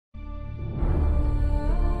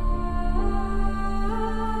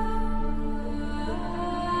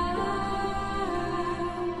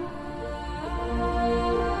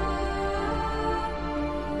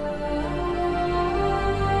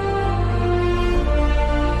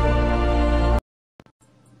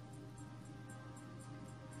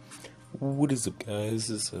What is up, guys?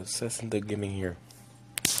 This is Assassin the Gaming here.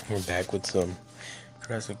 We're back with some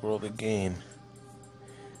Jurassic World, the game.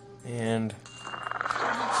 And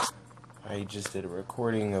I just did a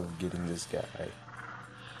recording of getting this guy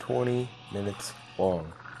 20 minutes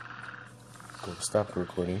long. Go stop the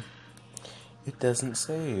recording. It doesn't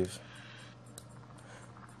save.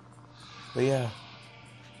 But yeah,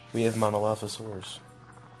 we have Monolophosaurus.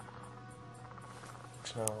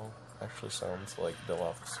 Which now actually sounds like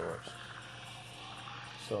Dilophosaurus.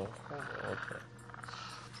 So, okay.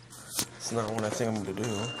 It's not what I think I'm gonna do.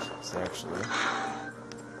 It's actually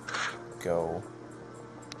go.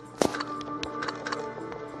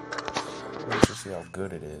 Let's just see how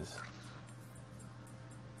good it is.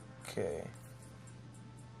 Okay.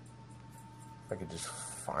 If I could just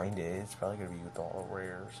find it, it's probably gonna be with all the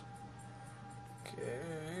rares.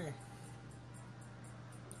 Okay.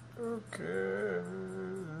 Okay.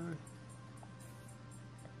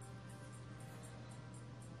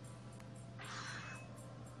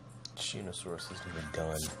 Shinosaurus isn't even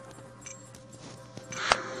done.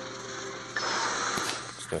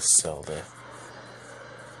 Just gonna sell that.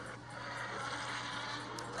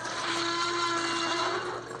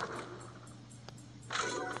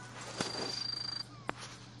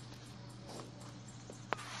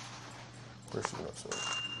 Where's Shinosaurus?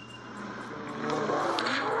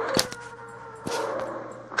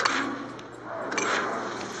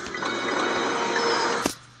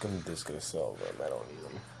 I'm just gonna sell them. I don't need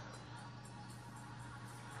them.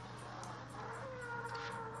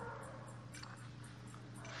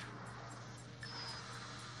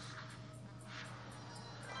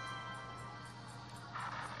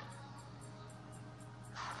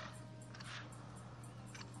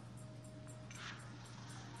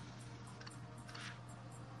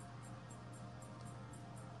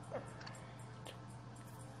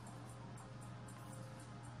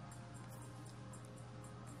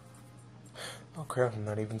 Oh crap, I'm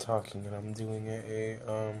not even talking and I'm doing a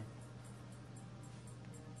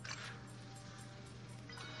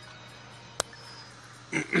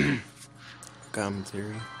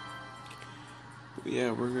commentary. But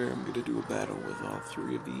yeah, I'm gonna do a battle with all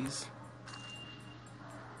three of these.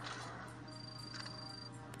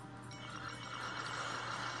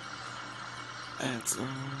 That's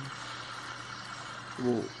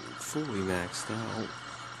well, fully maxed out.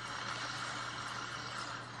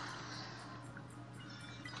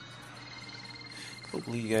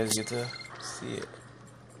 Hopefully you guys get to see it.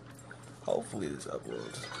 Hopefully this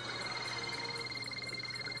uploads.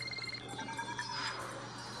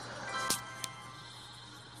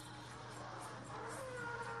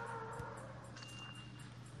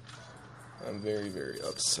 I'm very, very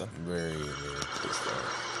upset. I'm very, very pissed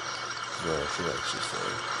off. Well, I should actually say.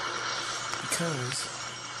 Because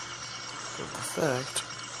of the fact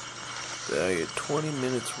that I get 20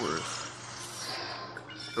 minutes worth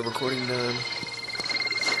of recording done.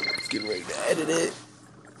 Getting ready to edit it,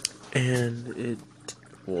 and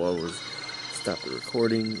I was stopped the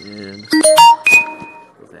recording, and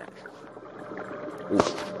what's that? Ooh.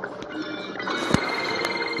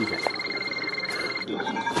 Who's that?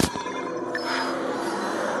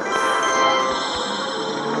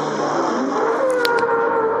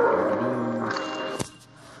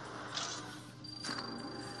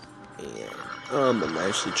 And I'm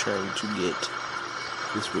actually trying to get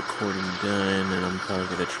this recording done, and I'm probably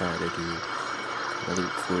gonna try to do another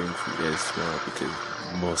recording for you guys tomorrow, because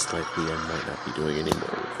most likely I might not be doing any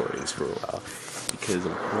more recordings for a while, because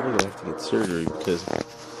I'm probably gonna have to get surgery, because I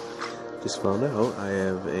just found out I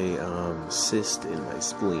have a cyst in my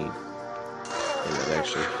spleen, and I've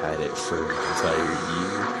actually had it for an entire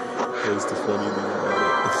year. That's the funny thing about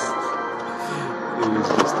it. It was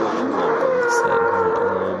just like a lump on the side.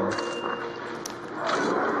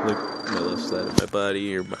 My left side of my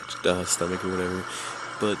body, or my stomach, or whatever.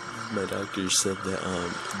 But my doctor said that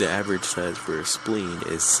the average size for a spleen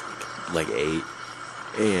is like 8,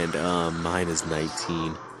 and mine is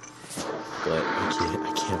 19. But I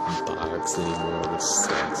can't box anymore, which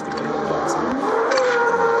sucks because I'm boxing.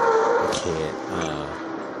 I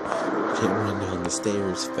can't run down the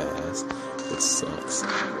stairs fast, which sucks. I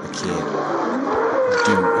can't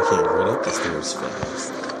run up the stairs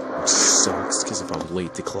fast, which sucks, because if I'm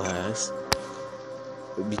late to class,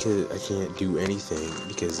 because I can't do anything,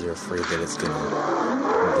 because they're afraid that the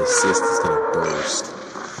cyst is gonna burst,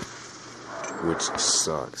 which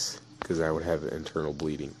sucks, because I would have internal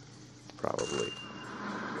bleeding, probably.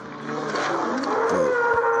 But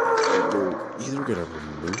they're either gonna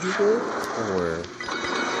remove it, or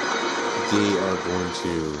they are going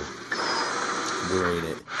to drain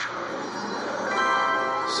it.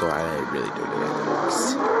 So I really don't know how that works.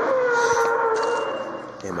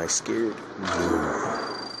 Am I scared? No.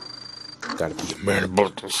 Gotta be mad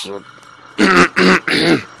about this shit.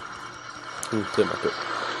 Clear my throat.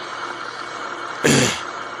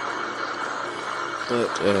 But,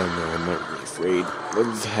 no, I'm not really afraid.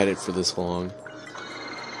 I've had it for this long.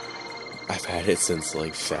 I've had it since,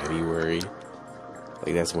 like, February.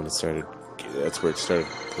 Like, that's when it started. That's where it started.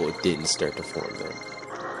 Well, it didn't start to form then.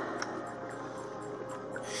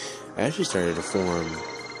 I actually started to form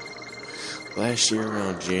last year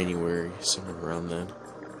around January, somewhere around then.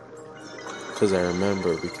 Because I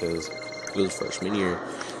remember, because it was freshman year,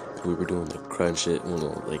 we were doing, like, crunch it,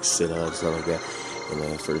 like, sit-ups, stuff like that. And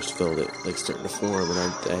I first felt it, like, starting to form, and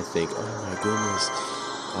I think, oh my goodness,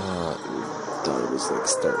 thought it was, like,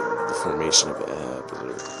 starting the formation of abs,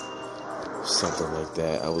 or something like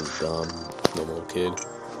that. I was dumb, no little kid,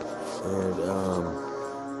 and,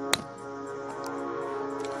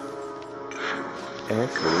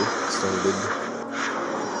 actually,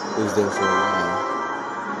 it was there for a while,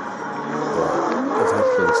 but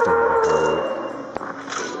eventually started to hurt,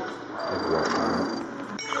 and whatnot.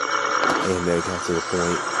 And I got to the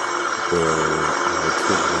point where I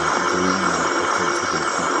could not breathe. I couldn't take in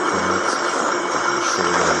deep breaths. My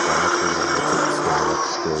shoulder and back hurt. I had to stand up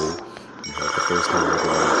straight. And like the first time I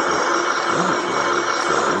realized that I'm not sure I was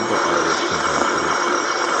saying, but I was compacted.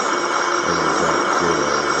 And I got good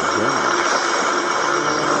at the job.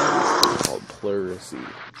 It's called pleurisy.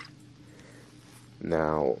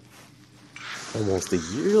 Now, almost a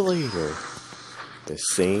year later, the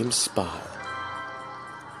same spot.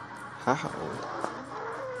 How?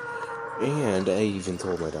 And I even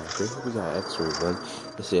told my doctor, we got x-rays done.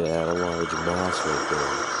 They said I had a large mass right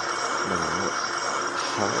there. Now,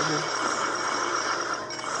 how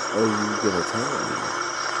are you gonna tell me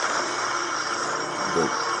that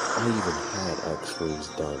I even had x-rays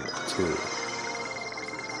done too?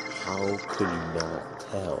 How could you not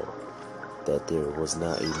tell that there was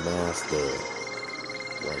not a mass there?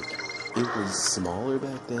 Like, it was smaller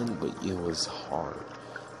back then, but it was hard.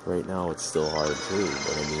 Right now, it's still hard too,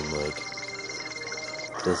 but I mean, like,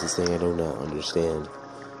 that's the thing I do not understand.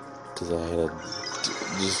 Because I had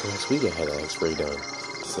just last week I had an x-ray done.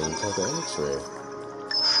 Same type of x-ray.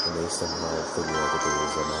 And they somehow figured out that there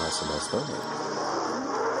was a mass in my stomach.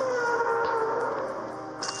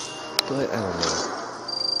 But, I don't know.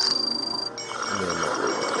 I mean, I'm not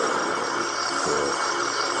really sure.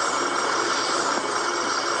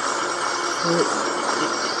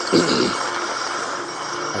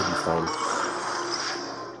 I'd be fine.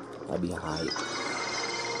 I'd be hype.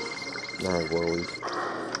 Not worried.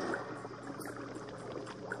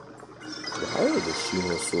 Why would the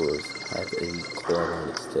Shinosaurus have a club on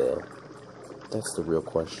its tail? That's the real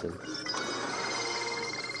question.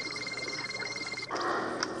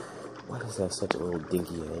 Why does it have such a little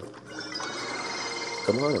dinky head?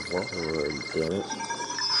 Come on, already, damn it.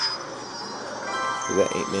 Is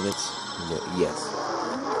that 8 minutes? No, yes.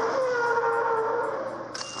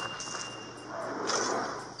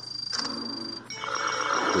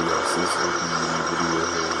 But yes, this will be the video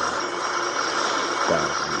here.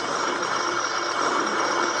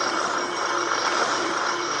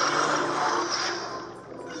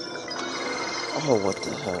 Oh, what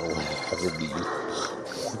the hell? What happened to you?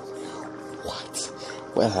 What?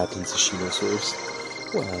 What happened to Shinosaurus?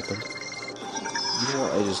 What happened? You know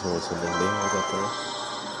what? I just noticed something.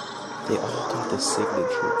 They all got the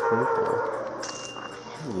signature purple.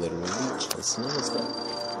 I literally just noticed that.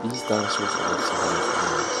 These dinosaurs are so much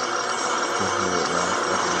fun. And here at last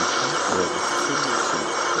evolution, we have a signature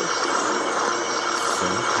purple.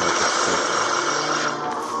 Some type of purple.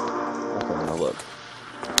 Okay, now look.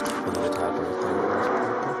 I'm gonna tap right there.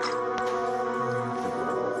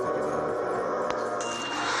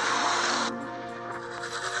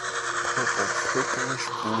 Purplish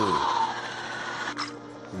blue.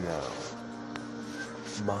 No.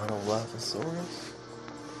 Monolithosaurus?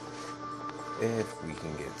 If we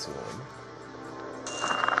can get to him.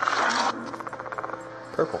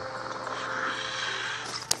 Purple.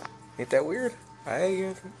 Ain't that weird?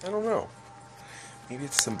 I don't know. Maybe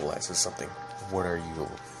it symbolizes something. What are you?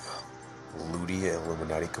 Ludia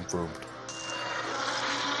Illuminati confirmed.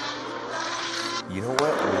 You know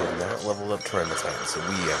what? We have not leveled up Traumatime, so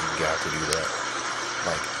we have got to do that.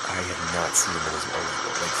 Like, I have not seen those,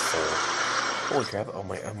 like, full. Holy crap, oh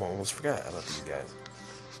my, I almost forgot about these guys.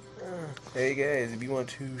 Hey guys, if you want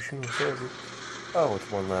to shoot a soldier. Oh, it's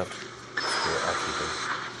one left. Here, I'll keep him.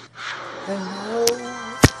 Hello?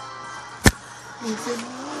 Is it me?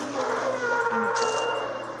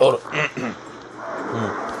 Hold on.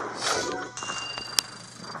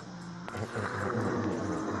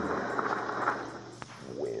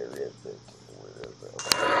 Where is it?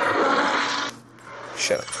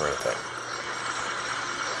 Titan.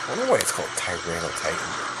 I don't know why it's called Tyranno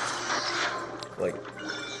Titan. Like,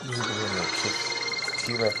 this is the one that kicked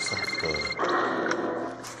T-Rex off the...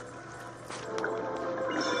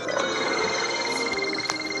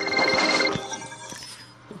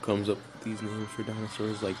 Who comes up with these names for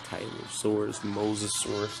dinosaurs like Tyrannosaurus,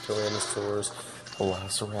 Mosasaurus, Tyrannosaurus,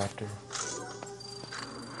 Velociraptor?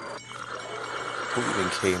 Who even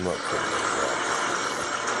came up with that?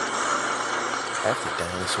 Half the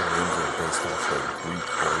dinosaur names are based off like Greek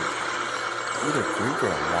word. Either Greek or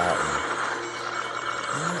Latin.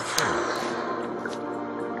 I'm not sure.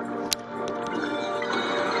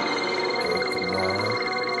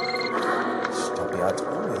 Stop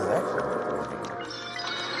what is that for?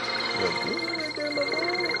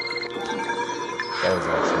 That was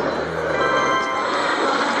actually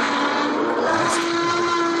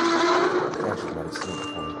actually might have seen it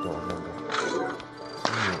before, I don't remember.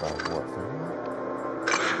 Something about what for me?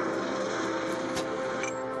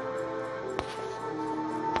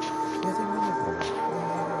 Yeah, they remember for me.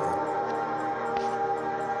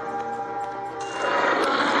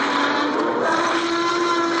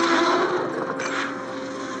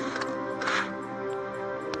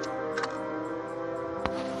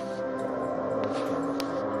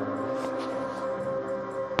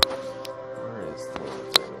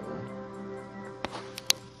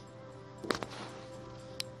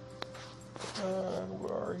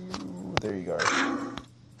 Where are you? There you are.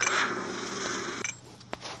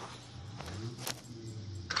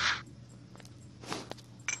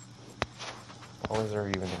 Why is there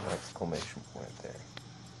even an exclamation point there?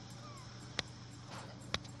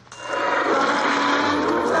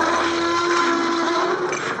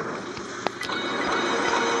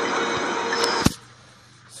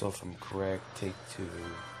 So if I'm correct, take two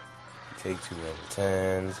level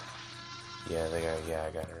 10s. Yeah,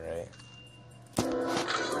 I got it right.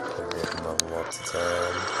 We'll level up to 10. 3,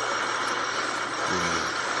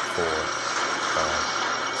 4, 5,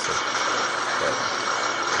 6, 7.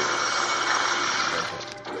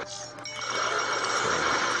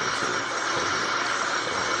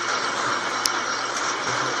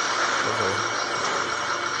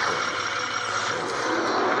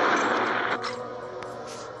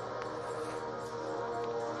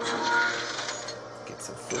 Get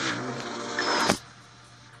some food.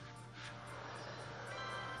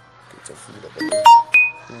 Get some food up in there.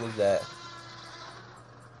 Who was that?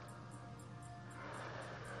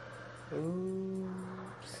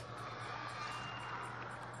 Oops.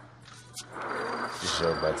 Just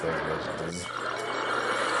showed my text messages.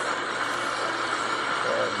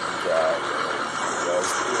 Oh my god.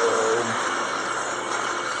 That's good.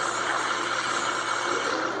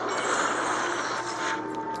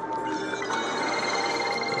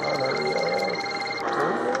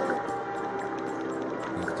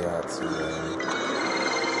 Got to, I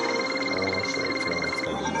want to show you what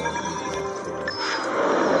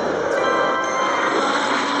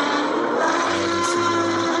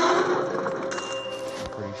I'm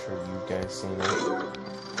pretty sure you guys seen it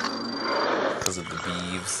because of the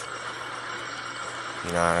beeves.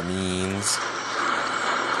 You know what I mean?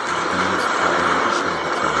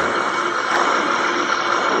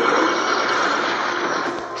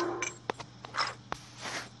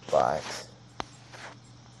 But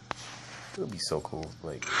it would be so cool,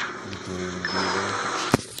 like,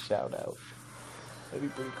 shout out. That'd be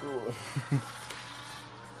pretty cool.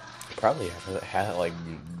 Probably have had, like,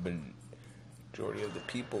 the majority of the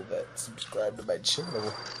people that subscribe to my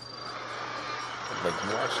channel, like,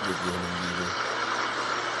 watch the gaming video.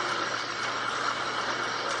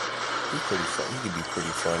 He's pretty funny. He could be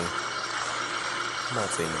pretty funny. I'm not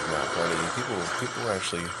saying he's not funny. People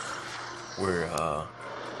actually were,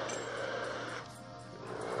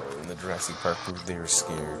 in the Jurassic Park booth, they were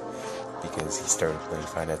scared because he started playing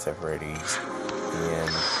Five Nights at Freddy's,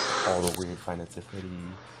 and all the weird Five Nights at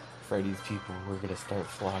Freddy's people were gonna start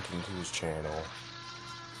flocking to his channel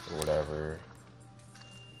or whatever.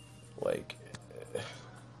 Like,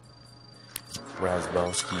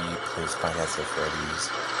 Razbowski plays Five Nights at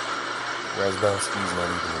Freddy's. Razbowski's not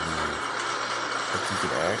even weird. Like, you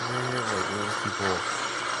can act weird, like, there's people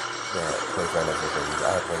that play Five Nights at Freddy's.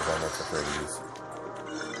 I play Five Nights at Freddy's.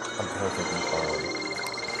 I'm perfectly fine.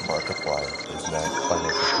 Markiplier is not Five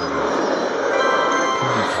Nights at Freddy's.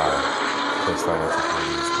 PewDiePie plays Five Nights at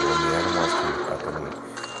Freddy's. Well, I don't watch PewDiePie.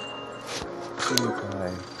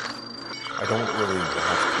 PewDiePie. I don't really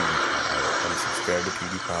watch PewDiePie. I'm subscribed to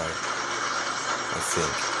PewDiePie. I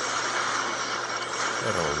think. I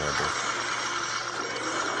don't remember.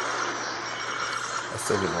 I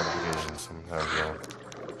still get notifications sometimes though.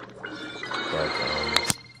 But,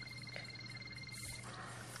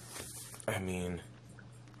 mean,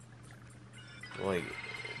 like,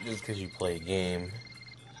 just because you play a game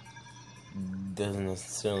doesn't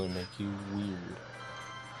necessarily make you weird.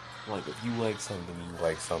 Like, if you like something,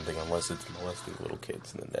 unless it's molesting little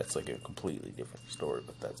kids, and then that's like a completely different story.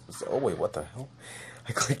 But that's oh wait, what the hell?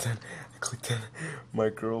 I clicked on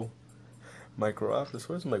micro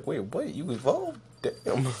Optosaurus. I'm like, wait, what? You evolved? Damn.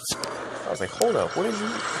 I was like, hold up, what did you?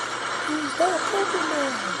 Who's that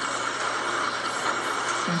Pokemon?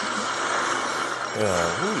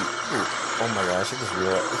 Oh my gosh, I just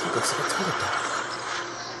realized he looks like a Totodile.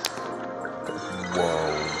 Whoa,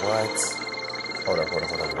 what? Hold up.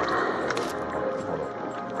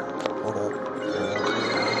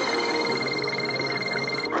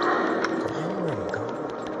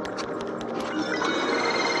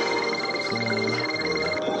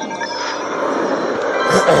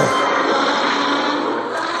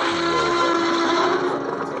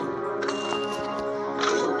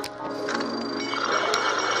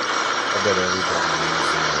 I bet everybody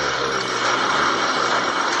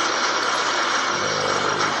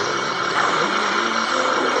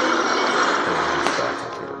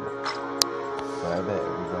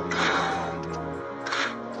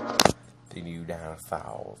the new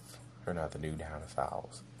Dinophiles. Or not the new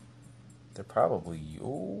Dinophiles. They're probably...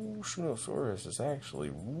 Oh, Shunosaurus is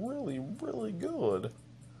actually really, really good.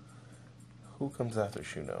 Who comes after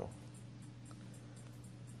Shuno?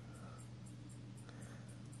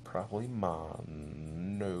 Probably Mom.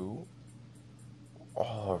 No.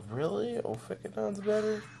 Oh, really? Ophidian's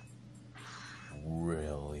better?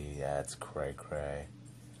 Really? That's cray-cray.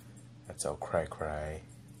 That's all cray-cray.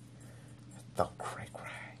 That's all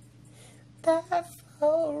cray-cray. That's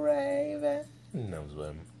so Raven. Knows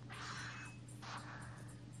what.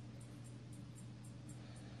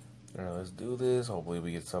 Alright, let's do this. Hopefully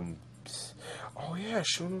we get some... Oh yeah,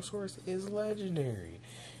 Shunosaurus is legendary.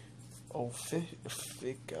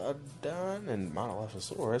 Ophidian and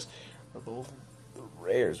Monolophosaurus are both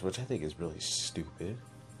rares, which I think is really stupid.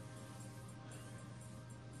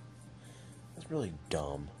 That's really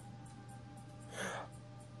dumb.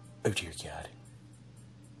 Oh dear God.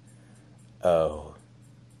 Oh.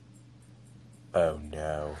 Oh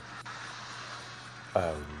no.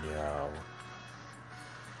 Oh no.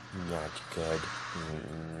 Not good.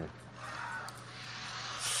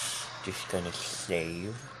 Just gonna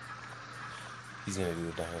save. He's gonna do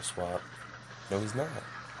a dino swap. No, he's not.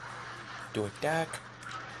 Do it, Dak.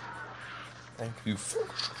 Thank you.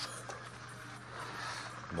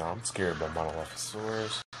 No, I'm scared about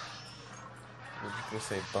Monolophosaurus. What you gonna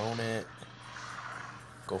say? Bone it.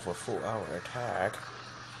 Go for a full hour attack.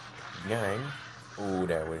 Yang. Ooh,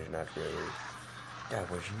 that was not good. That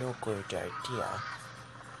was no good idea.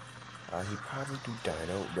 He probably do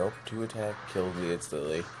dino. Nope, 2 attack. Killed me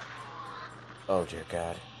instantly. Oh dear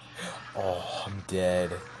God. Oh, I'm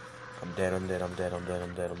dead. I'm dead.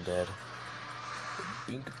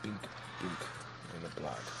 Bink. In the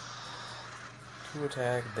block. 2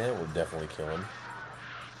 attack. That will definitely kill him.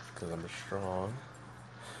 Because I'm strong.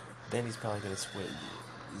 Then he's probably gonna switch.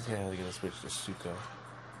 He's probably gonna switch to Suka.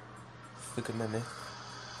 Sukamimi.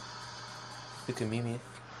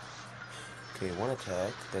 Okay, 1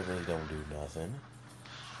 attack. That really don't do nothing.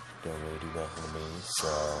 Don't really do nothing to me. So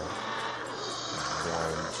 1,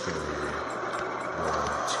 2.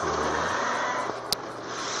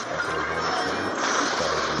 Okay, 1 attack.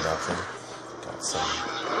 That'll do nothing. Got some.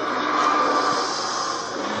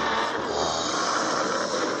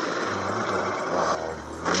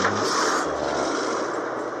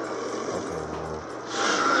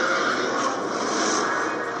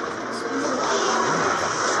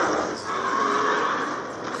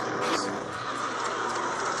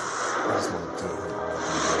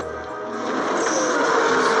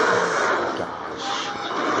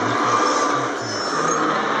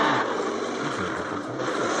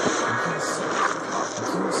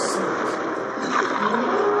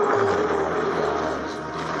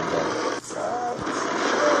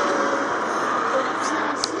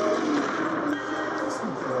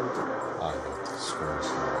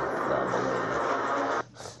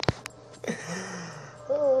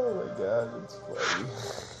 It's funny.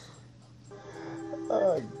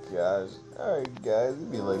 Oh gosh. Alright guys,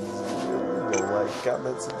 if you like this video, leave a like,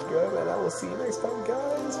 comment, subscribe, and I will see you next time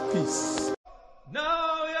guys. Peace.